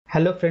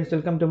Hello friends,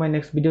 welcome to my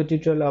next video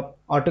tutorial of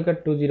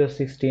AutoCAD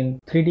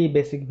 2016 3D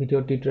basic video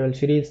tutorial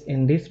series.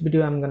 In this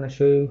video I'm going to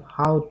show you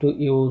how to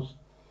use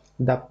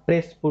the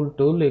Presspull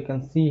tool. You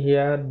can see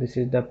here this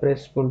is the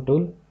Presspull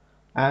tool,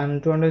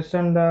 and to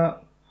understand the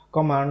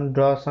command,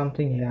 draw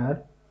something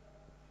here.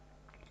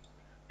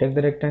 Take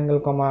the rectangle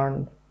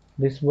command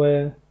this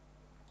way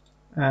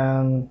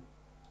and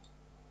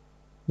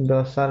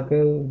the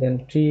circle,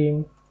 then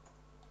trim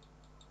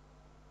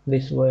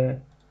this way,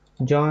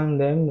 join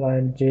them,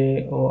 write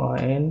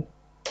JOIN,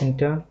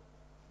 enter,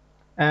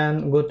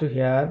 and go to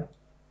here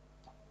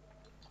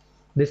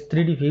this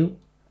 3D view,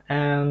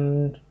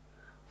 and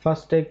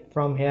first take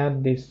from here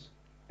this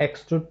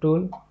extrude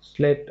tool,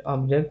 select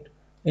object,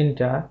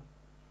 enter,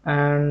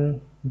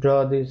 and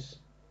draw this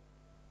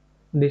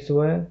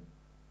way,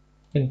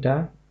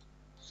 enter.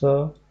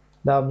 So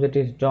the object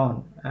is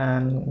drawn,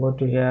 and go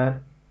to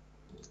here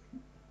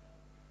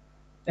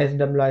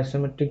SW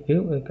isometric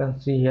view. You can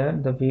see here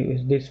the view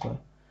is this one.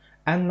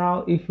 And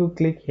now if you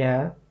click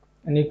here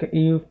and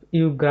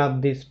you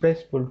grab this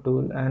Presspull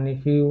tool, and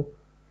if you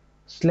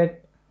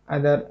select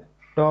either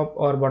top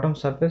or bottom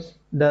surface,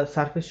 the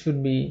surface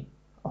should be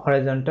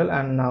horizontal,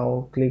 and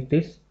now click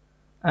this,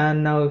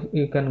 and now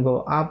you can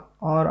go up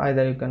or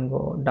either you can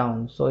go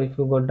down. So if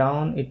you go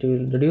down it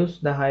will reduce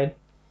the height,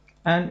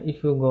 and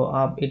if you go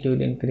up it will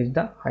increase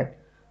the height.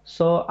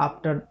 So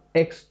after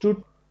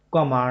extrude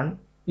command,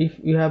 if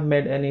you have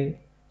made any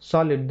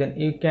solid, then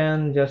you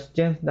can just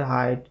change the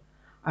height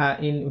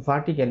in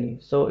vertically.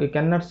 So you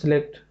cannot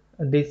select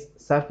this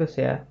surface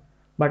here,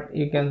 but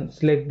you can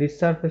select this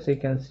surface, you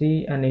can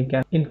see, and you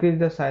can increase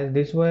the size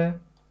this way,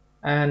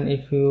 and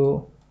if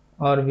you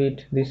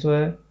orbit this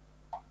way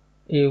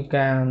you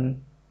can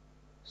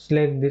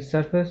select this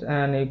surface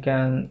and you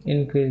can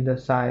increase the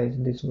size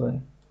this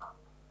way.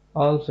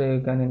 Also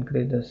you can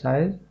increase the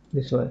size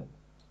this way,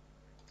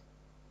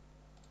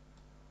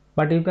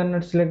 but you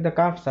cannot select the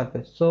curved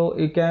surface. So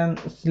you can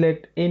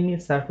select any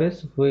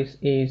surface which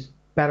is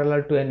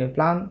parallel to any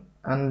plane,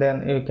 and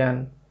then you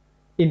can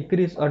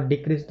increase or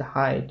decrease the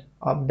height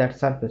of that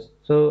surface.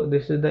 So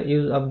this is the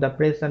use of the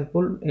press and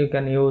pull. You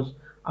can use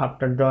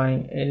after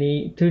drawing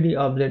any 3D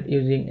object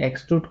using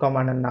extrude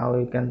command, and now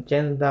you can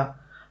change the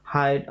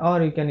height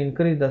or you can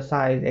increase the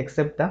size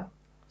except the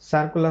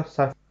circular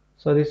surface.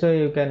 So this way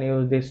you can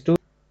use this tool.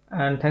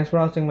 And thanks for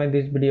watching my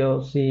this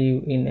video. See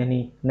you in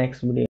any next video.